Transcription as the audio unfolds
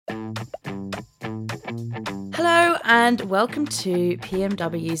and welcome to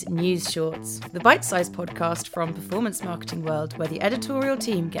PMW's News Shorts, the bite-sized podcast from Performance Marketing World, where the editorial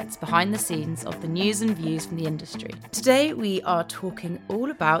team gets behind the scenes of the news and views from the industry. Today we are talking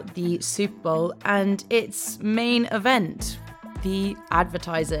all about the Super Bowl and its main event, the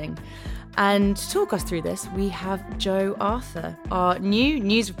advertising. And to talk us through this, we have Jo Arthur, our new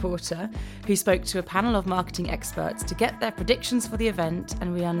news reporter, who spoke to a panel of marketing experts to get their predictions for the event.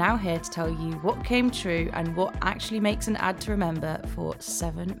 And we are now here to tell you what came true and what actually makes an ad to remember for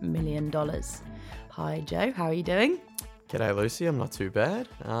 $7 million. Hi, Jo. How are you doing? G'day, Lucy. I'm not too bad.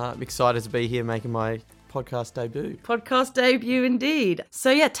 I'm excited to be here making my podcast debut. Podcast debut, indeed.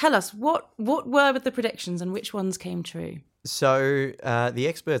 So, yeah, tell us, what were the predictions and which ones came true? So the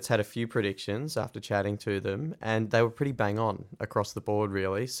experts had a few predictions after chatting to them, and they were pretty bang on across the board,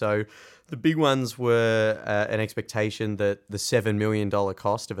 really. So the big ones were an expectation that the $7 million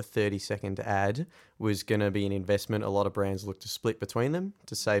cost of a 30-second ad was going to be an investment a lot of brands look to split between them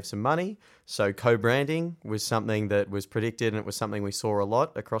to save some money. So co-branding was something that was predicted, and it was something we saw a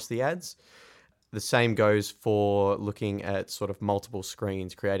lot across the ads. The same goes for looking at sort of multiple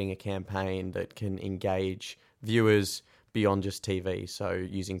screens, creating a campaign that can engage viewers beyond just TV. So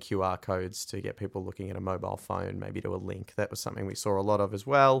using QR codes to get people looking at a mobile phone, maybe to a link. That was something we saw a lot of as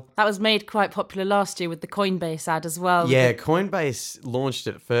well. That was made quite popular last year with the Coinbase ad as well. Yeah, Coinbase launched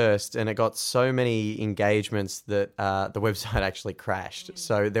it first and it got so many engagements that the website actually crashed.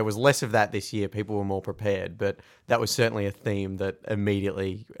 So there was less of that this year. People were more prepared, but that was certainly a theme that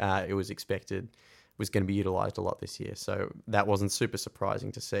immediately it was expected was going to be utilized a lot this year. So that wasn't super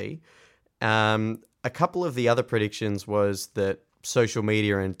surprising to see. A couple of the other predictions was that social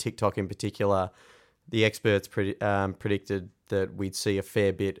media and TikTok in particular, the experts predicted that we'd see a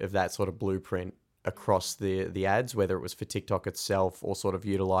fair bit of that sort of blueprint across the ads, whether it was for TikTok itself or sort of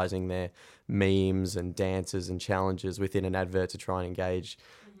utilizing their memes and dances and challenges within an advert to try and engage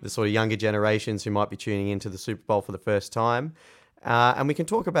the sort of younger generations who might be tuning into the Super Bowl for the first time. And we can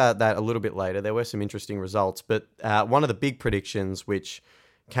talk about that a little bit later. There were some interesting results, but one of the big predictions which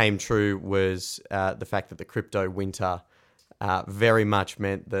came true was the fact that the crypto winter very much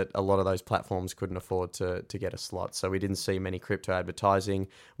meant that a lot of those platforms couldn't afford to get a slot. So we didn't see many crypto advertising,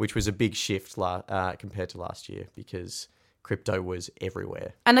 which was a big shift compared to last year because crypto was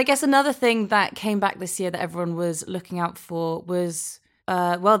everywhere. And I guess another thing that came back this year that everyone was looking out for was,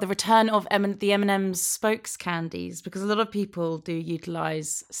 the return of the M&M's spokes candies, because a lot of people do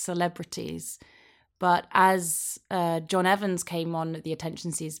utilise celebrities. But as John Evans came on the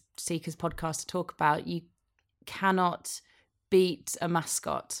Attention Seekers podcast to talk about, you cannot beat a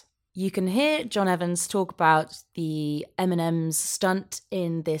mascot. You can hear John Evans talk about the M&M's stunt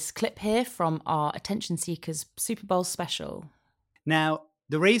in this clip here from our Attention Seekers Super Bowl special. Now,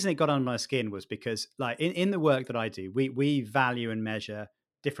 the reason it got on my skin was because, like, in the work that I do, we value and measure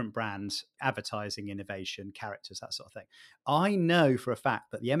different brands, advertising, innovation, characters, that sort of thing. I know for a fact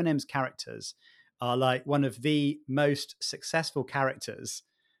that the M&M's characters are like one of the most successful characters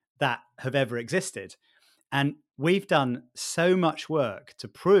that have ever existed. And we've done so much work to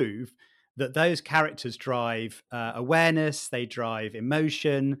prove that those characters drive awareness, they drive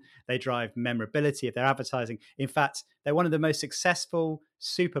emotion, they drive memorability of their advertising. In fact, they're one of the most successful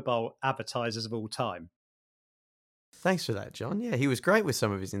Super Bowl advertisers of all time. Thanks for that, John. Yeah, he was great with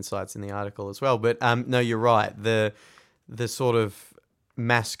some of his insights in the article as well. But no, you're right. The sort of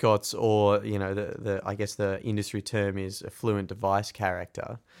mascots, or I guess the industry term is affluent device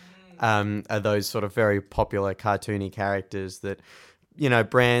character, are those sort of very popular cartoony characters that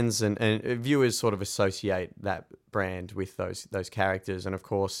brands and viewers sort of associate that brand with those characters. And of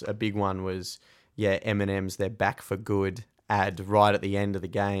course, a big one was M&M's their Back for Good ad right at the end of the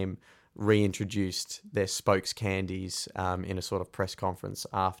game reintroduced their spokes candies in a sort of press conference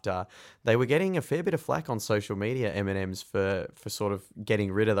after they were getting a fair bit of flack on social media, M&M's, for sort of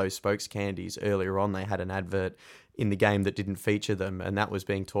getting rid of those spokes candies. Earlier on, they had an advert in the game that didn't feature them, and that was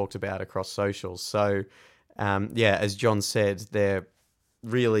being talked about across socials. So, as John said, they're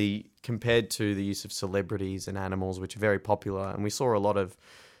really, compared to the use of celebrities and animals, which are very popular, and we saw a lot of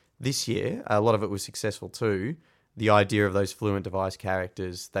this year, a lot of it was successful too. The idea of those fluent device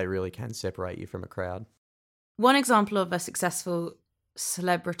characters, they really can separate you from a crowd. One example of a successful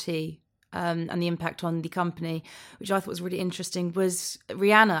celebrity and the impact on the company, which I thought was really interesting, was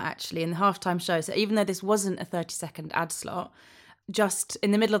Rihanna, actually, in the halftime show. So even though this wasn't a 30-second ad slot, just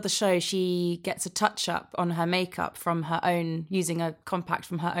in the middle of the show, she gets a touch-up on her makeup from her own, using a compact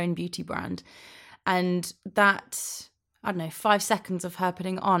from her own beauty brand. And that, 5 seconds of her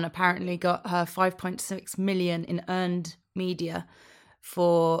putting on apparently got her 5.6 million in earned media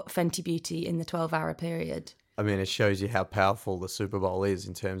for Fenty Beauty in the 12-hour period. I mean, it shows you how powerful the Super Bowl is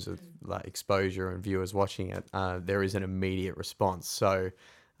in terms of like exposure and viewers watching it. There is an immediate response. So,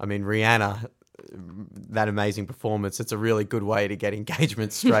 I mean, Rihanna, that amazing performance, it's a really good way to get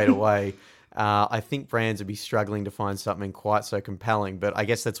engagement straight away. I think brands would be struggling to find something quite so compelling, but I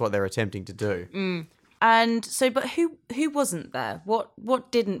guess that's what they're attempting to do. And so, but who wasn't there?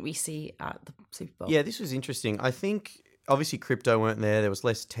 What didn't we see at the Super Bowl? Yeah, this was interesting. I think obviously crypto weren't there. There was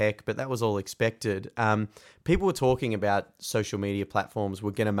less tech, but that was all expected. People were talking about social media platforms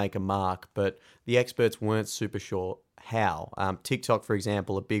were going to make a mark, but the experts weren't super sure how. TikTok, for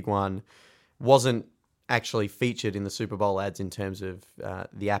example, a big one, wasn't actually featured in the Super Bowl ads in terms of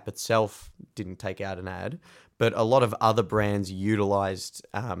the app itself didn't take out an ad, but a lot of other brands utilized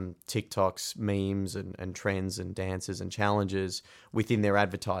TikTok's memes and trends and dances and challenges within their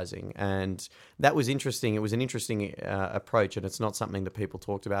advertising. And that was interesting. It was an interesting approach, and it's not something that people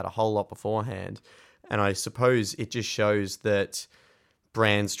talked about a whole lot beforehand. And I suppose it just shows that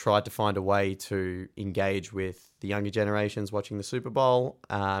brands tried to find a way to engage with the younger generations watching the Super Bowl,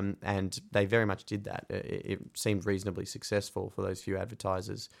 and they very much did that. It seemed reasonably successful for those few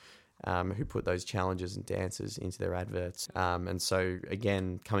advertisers who put those challenges and dances into their adverts. And so,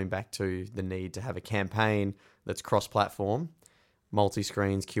 again, coming back to the need to have a campaign that's cross-platform,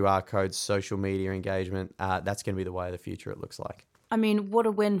 multi-screens, QR codes, social media engagement, that's going to be the way of the future, it looks like. I mean, what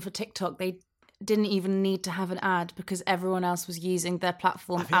a win for TikTok. They didn't even need to have an ad because everyone else was using their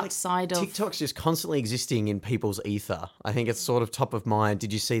platform outside of... TikTok's just constantly existing in people's ether. I think it's sort of top of mind.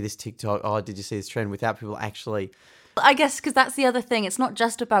 Did you see this TikTok? Oh, did you see this trend? Without people actually... I guess because that's the other thing. It's not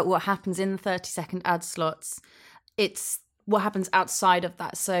just about what happens in the 30-second ad slots. It's what happens outside of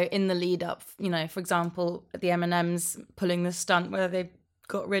that. So in the lead up, for example, the M&Ms pulling the stunt where they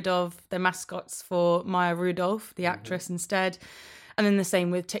got rid of their mascots for Maya Rudolph, the actress, instead. And then the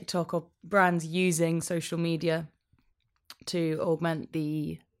same with TikTok or brands using social media to augment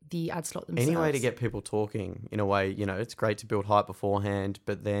the ad slot themselves. Any way to get people talking in a way, it's great to build hype beforehand,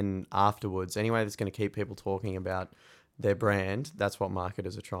 but then afterwards, any way that's going to keep people talking about their brand, that's what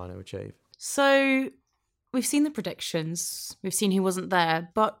marketers are trying to achieve. So we've seen the predictions, we've seen who wasn't there,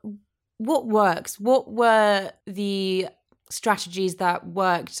 but what works? What were the strategies that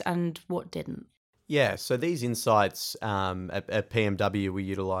worked and what didn't? Yeah, so these insights at PMW, we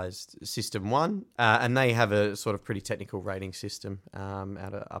utilised System 1, and they have a sort of pretty technical rating system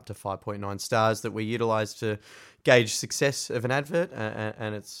out of up to 5.9 stars that we utilised to gauge success of an advert,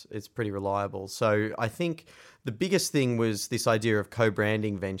 and it's pretty reliable. So I think the biggest thing was this idea of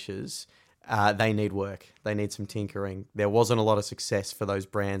co-branding ventures. They need work. They need some tinkering. There wasn't a lot of success for those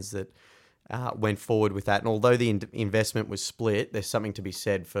brands that went forward with that. And although the investment was split, there's something to be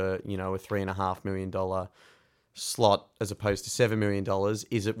said for, a $3.5 million slot as opposed to $7 million.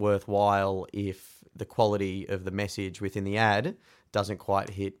 Is it worthwhile if the quality of the message within the ad doesn't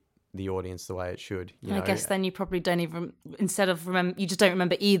quite hit the audience the way it should? I guess then you probably don't even, instead of you just don't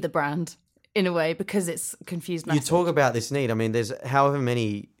remember either brand in a way because it's confused message. You talk about this need. I mean, there's however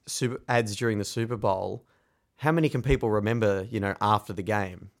many ads during the Super Bowl. How many can people remember, after the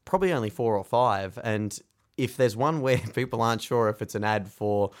game? Probably only 4 or 5. And if there's one where people aren't sure if it's an ad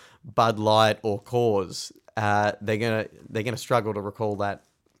for Bud Light or Coors, they're gonna struggle to recall that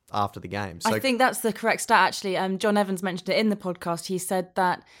after the game. So I think that's the correct stat, actually. John Evans mentioned it in the podcast. He said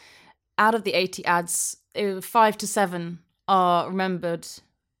that out of the 80 ads, 5 to 7 are remembered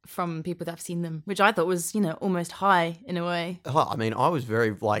from people that have seen them, which I thought was, almost high in a way. I mean, I was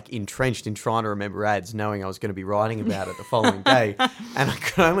very entrenched in trying to remember ads, knowing I was going to be writing about it the following day, and I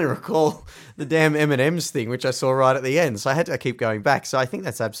could only recall the damn M&M's thing, which I saw right at the end. So I had to keep going back. So I think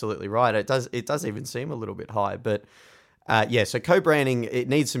that's absolutely right. It does even seem a little bit high, but so co-branding, it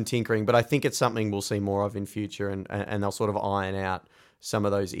needs some tinkering, but I think it's something we'll see more of in future, and they'll sort of iron out some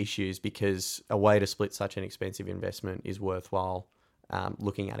of those issues because a way to split such an expensive investment is worthwhile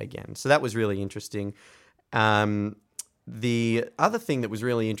looking at again. So that was really interesting. The other thing that was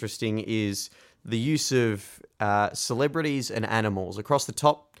really interesting is the use of celebrities and animals. Across the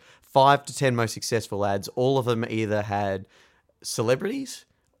top 5 to 10 most successful ads, all of them either had celebrities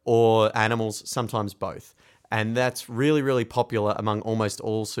or animals, sometimes both. And that's really, really popular among almost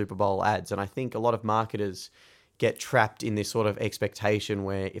all Super Bowl ads. And I think a lot of marketers get trapped in this sort of expectation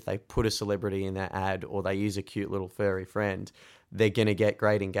where if they put a celebrity in their ad or they use a cute little furry friend, they're going to get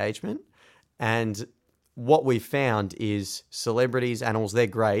great engagement. And what we found is celebrities, animals, they're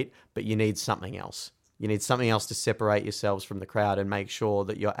great, but you need something else. You need something else to separate yourselves from the crowd and make sure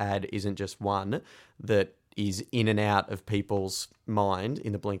that your ad isn't just one that is in and out of people's mind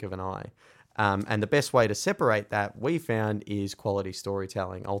in the blink of an eye. And the best way to separate that, we found, is quality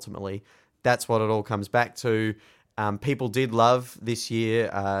storytelling. Ultimately, that's what it all comes back to. People did love this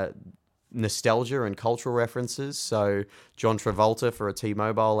year nostalgia and cultural references. So John Travolta for a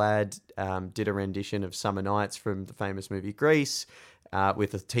T-Mobile ad did a rendition of Summer Nights from the famous movie Grease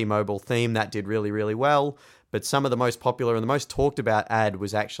with a T-Mobile theme. That did really, really well. But some of the most popular and the most talked about ad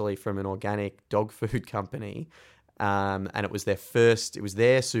was actually from an organic dog food company. And it was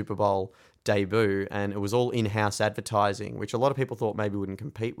their Super Bowl debut, and it was all in-house advertising, which a lot of people thought maybe wouldn't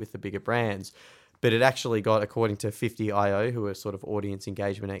compete with the bigger brands. But it actually got, according to 50IO, who are sort of audience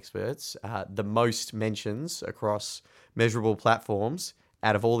engagement experts, the most mentions across measurable platforms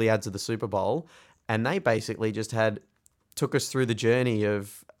out of all the ads of the Super Bowl. And they basically just took us through the journey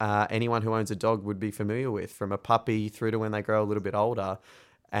of anyone who owns a dog would be familiar with, from a puppy through to when they grow a little bit older.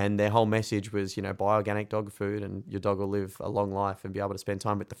 And their whole message was, buy organic dog food and your dog will live a long life and be able to spend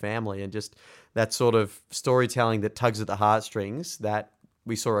time with the family. And just that sort of storytelling that tugs at the heartstrings that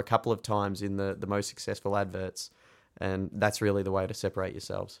we saw a couple of times in the most successful adverts. And that's really the way to separate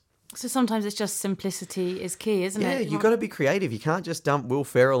yourselves. So sometimes it's just simplicity is key, isn't it? Yeah, you've got to be creative. You can't just dump Will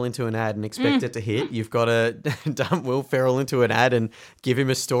Ferrell into an ad and expect it to hit. You've got to dump Will Ferrell into an ad and give him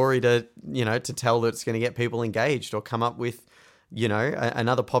a story to tell that's going to get people engaged, or come up with,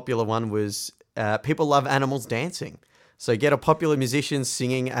 another popular one was people love animals dancing. So get a popular musician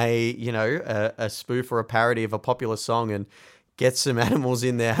singing a spoof or a parody of a popular song and get some animals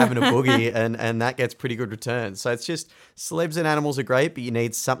in there having a boogie and that gets pretty good returns. So it's just celebs and animals are great, but you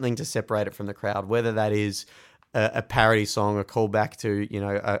need something to separate it from the crowd, whether that is a parody song, a callback to,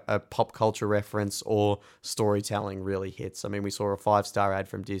 a pop culture reference, or storytelling really hits. I mean, we saw a 5-star ad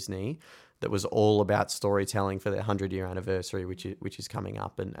from Disney that was all about storytelling for their 100-year anniversary, which is coming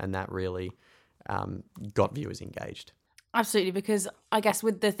up, and that really got viewers engaged. Absolutely, because I guess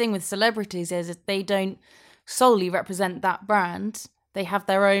the thing with celebrities is they don't solely represent that brand. They have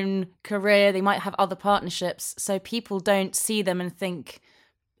their own career. They might have other partnerships, so people don't see them and think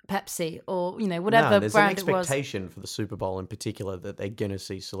Pepsi or whatever there's brand an it was. expectation for the Super Bowl in particular that they're gonna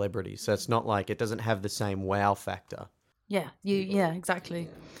see celebrities. So it's not like it doesn't have the same wow factor. Yeah, exactly.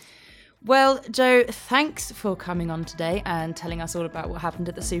 Well, Joe, thanks for coming on today and telling us all about what happened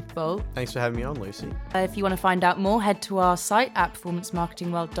at the Super Bowl. Thanks for having me on, Lucy. If you want to find out more, head to our site at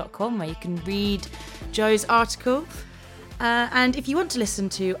performancemarketingworld.com, where you can read Joe's article. And if you want to listen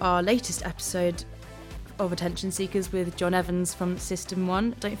to our latest episode of Attention Seekers with John Evans from System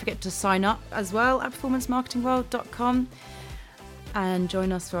 1, don't forget to sign up as well at performancemarketingworld.com, and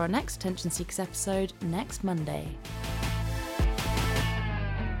join us for our next Attention Seekers episode next Monday.